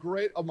 and they're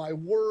great of my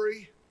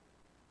worry.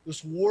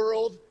 This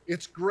world,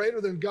 it's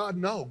greater than God.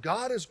 No,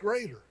 God is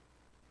greater.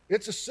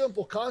 It's a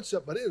simple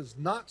concept, but it is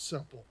not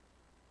simple,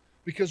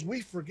 because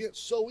we forget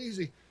so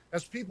easy.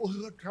 As people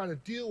who are trying to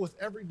deal with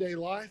everyday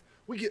life,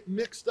 we get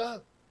mixed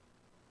up.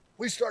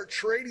 We start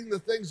trading the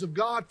things of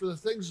God for the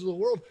things of the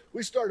world.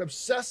 We start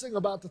obsessing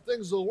about the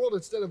things of the world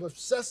instead of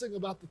obsessing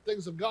about the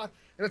things of God,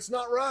 and it's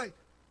not right.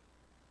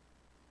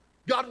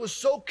 God was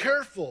so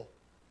careful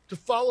to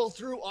follow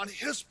through on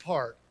his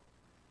part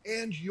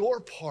and your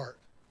part.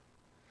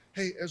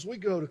 Hey, as we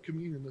go to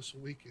communion this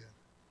weekend,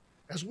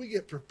 as we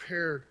get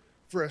prepared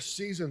for a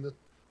season that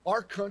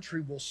our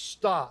country will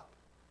stop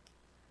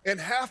and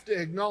have to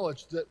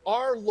acknowledge that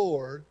our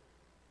Lord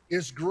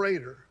is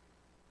greater,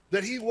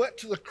 that he went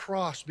to the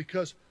cross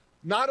because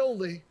not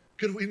only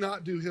could we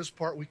not do his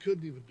part, we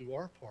couldn't even do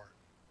our part.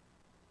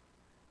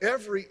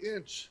 Every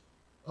inch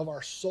of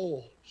our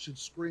soul should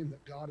scream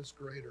that God is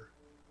greater.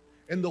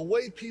 And the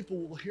way people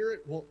will hear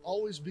it won't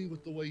always be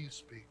with the way you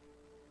speak.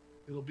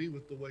 It'll be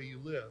with the way you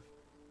live.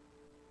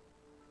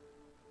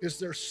 Is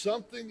there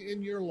something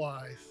in your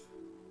life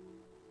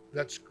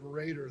that's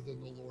greater than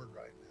the Lord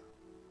right now?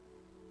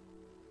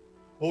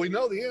 Well, we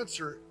know the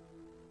answer,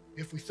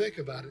 if we think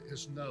about it,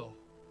 is no.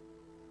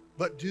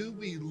 But do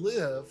we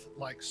live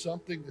like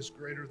something is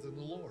greater than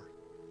the Lord?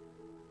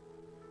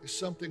 Is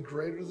something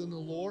greater than the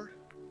Lord?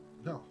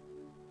 No.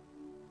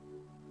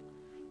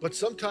 But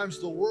sometimes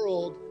the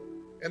world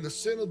and the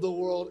sin of the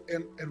world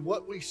and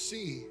what we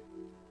see,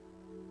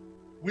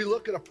 we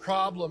look at a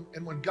problem,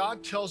 and when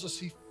God tells us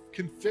he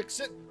can fix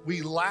it,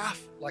 we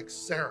laugh like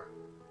Sarah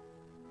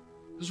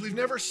because we've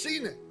never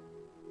seen it.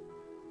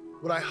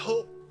 What I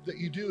hope that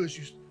you do is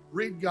you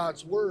read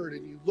God's word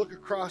and you look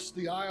across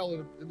the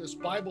aisle in this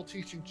Bible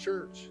teaching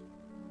church,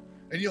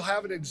 and you'll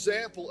have an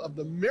example of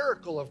the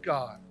miracle of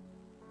God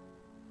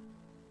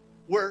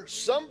where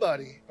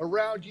somebody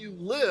around you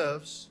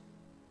lives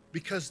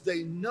because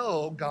they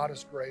know God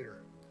is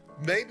greater.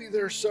 Maybe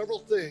there are several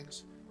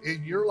things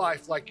in your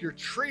life like you're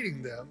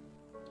treating them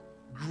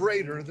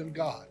greater than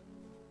God.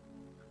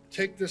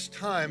 Take this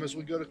time as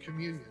we go to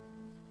communion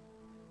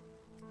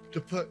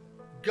to put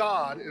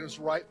God in his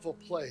rightful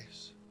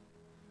place.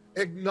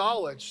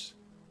 Acknowledge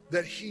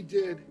that he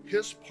did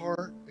his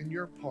part and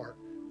your part.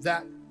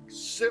 That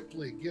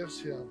simply gives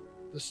him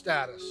the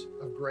status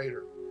of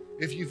greater.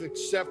 If you've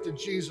accepted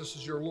Jesus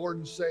as your Lord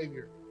and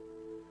Savior,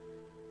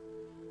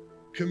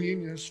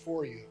 communion is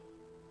for you.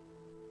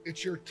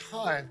 It's your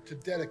time to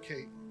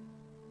dedicate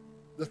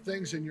the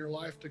things in your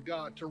life to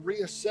God, to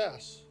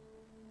reassess,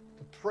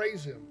 to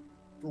praise him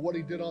for what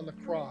he did on the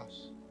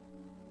cross.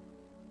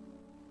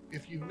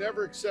 If you've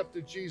never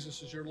accepted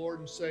Jesus as your Lord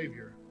and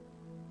Savior,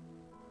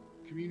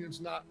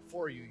 communion's not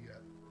for you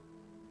yet.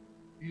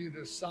 You need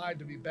to decide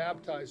to be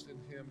baptized in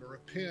him, to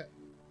repent,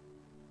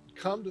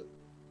 come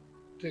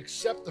to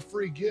accept the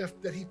free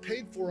gift that he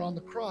paid for on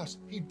the cross.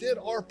 He did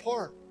our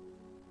part.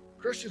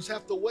 Christians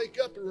have to wake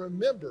up and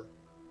remember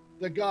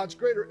that God's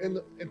greater.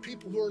 And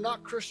people who are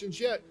not Christians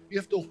yet, you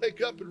have to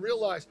wake up and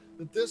realize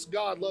that this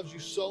God loves you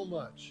so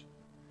much.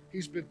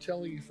 He's been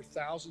telling you for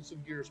thousands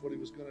of years what he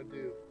was going to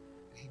do.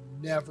 And he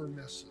never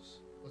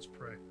misses. Let's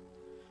pray.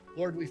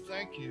 Lord, we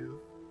thank you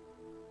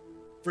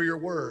for your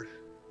word.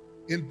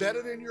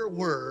 Embedded in your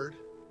word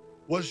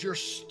was your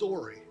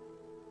story,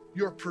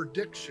 your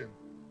prediction,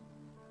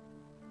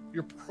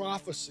 your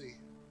prophecy,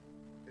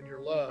 and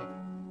your love.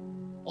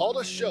 All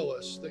to show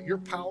us that your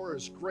power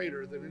is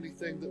greater than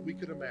anything that we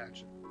could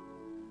imagine.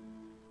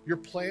 Your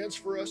plans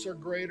for us are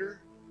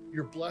greater.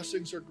 Your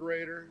blessings are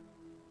greater.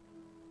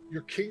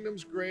 Your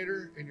kingdom's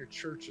greater, and your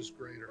church is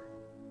greater.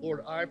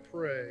 Lord, I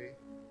pray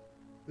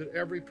that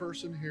every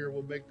person here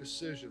will make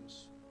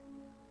decisions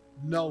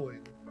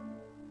knowing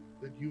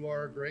that you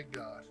are a great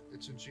God.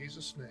 It's in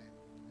Jesus' name.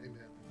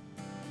 Amen.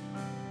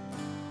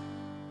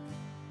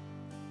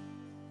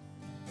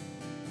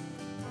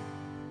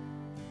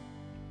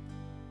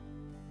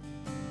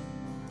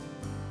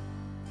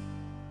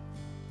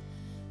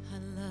 I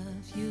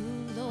love you,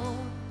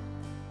 Lord.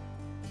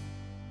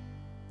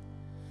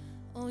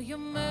 Oh, your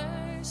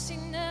mercy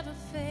never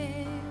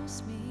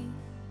fails me.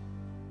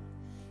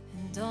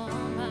 And all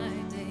my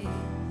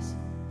days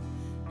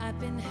I've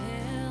been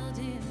held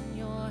in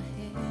your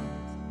hand.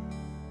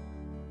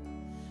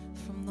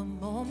 From the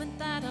moment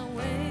that I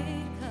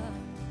wake up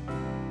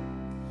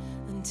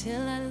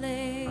until I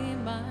lay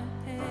my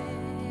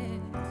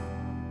head,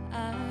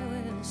 I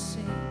will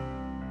sing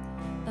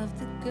of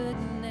the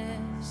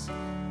goodness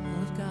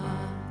of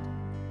God.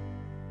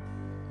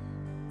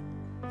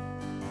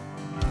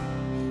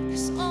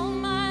 'Cause all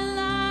my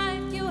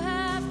life you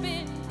have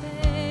been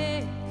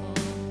faithful.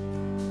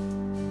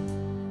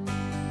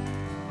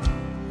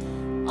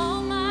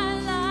 All my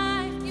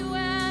life you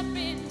have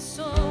been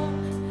so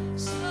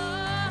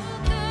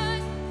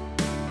good.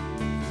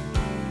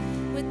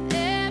 With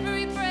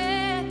every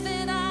breath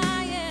that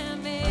I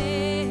am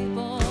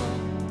able,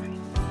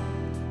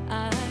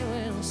 I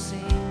will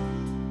sing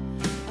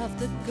of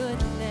the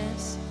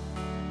goodness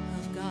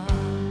of God.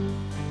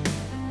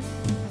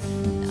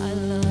 I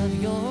love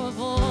your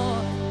voice.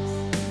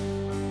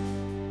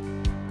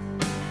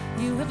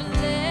 You have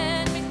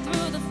led me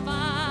through the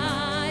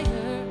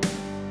fire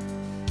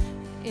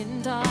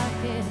in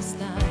darkest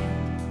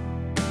night.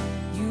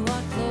 You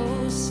are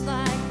close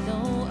like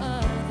no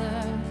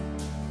other.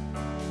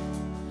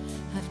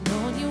 I've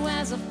known you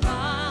as a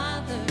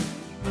father.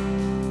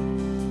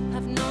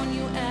 I've known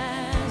you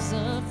as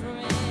a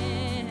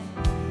friend.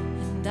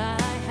 And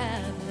I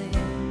have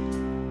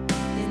lived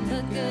in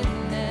the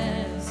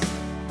goodness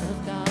of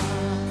God.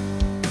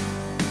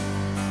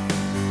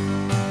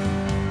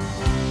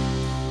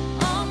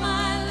 All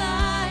my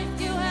life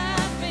you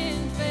have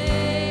been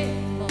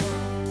faithful.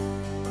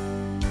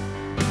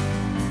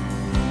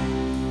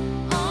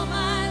 All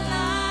my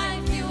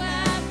life you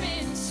have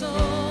been so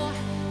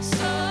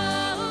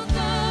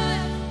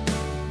good.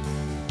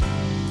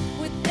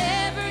 With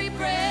every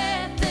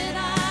breath that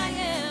I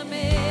am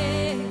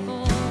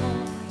able,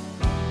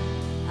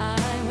 I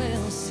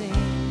will sing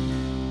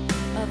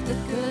of the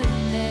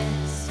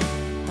goodness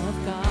of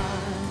God.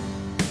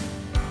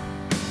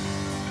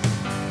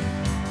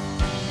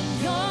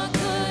 Your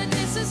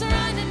goodness is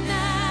running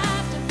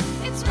after,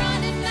 it's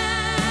running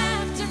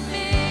after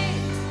me.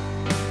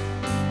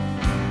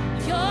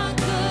 Your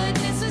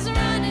goodness is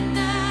running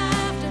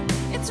after,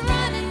 it's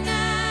running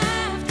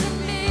after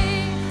me.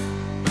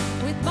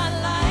 With my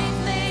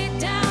life laid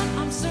down,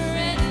 I'm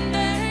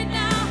surrendered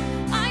now.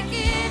 I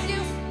give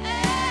you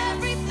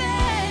everything.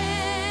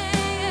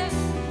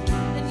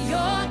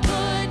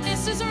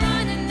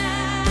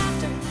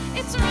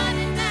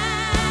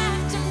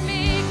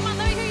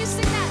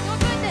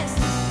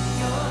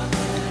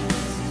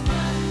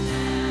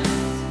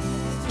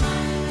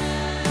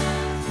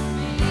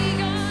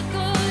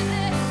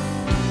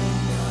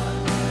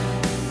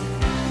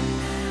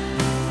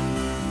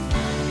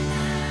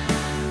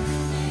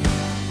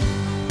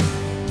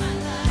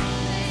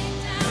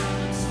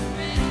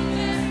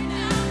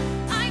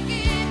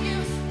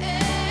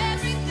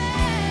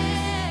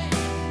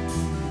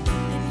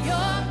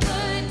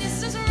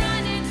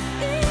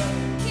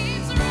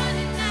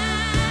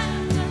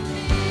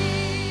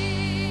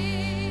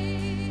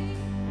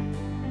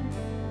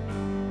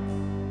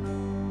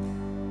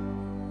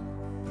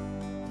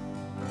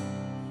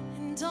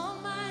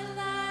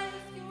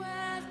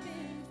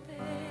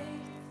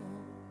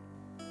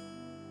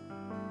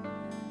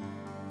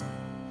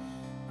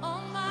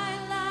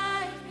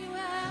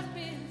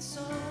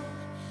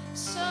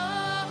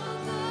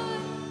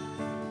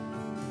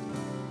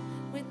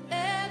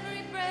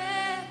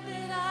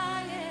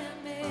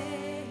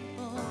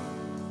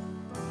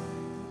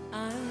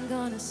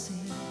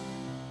 mercy,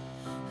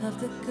 of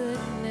the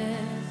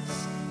goodness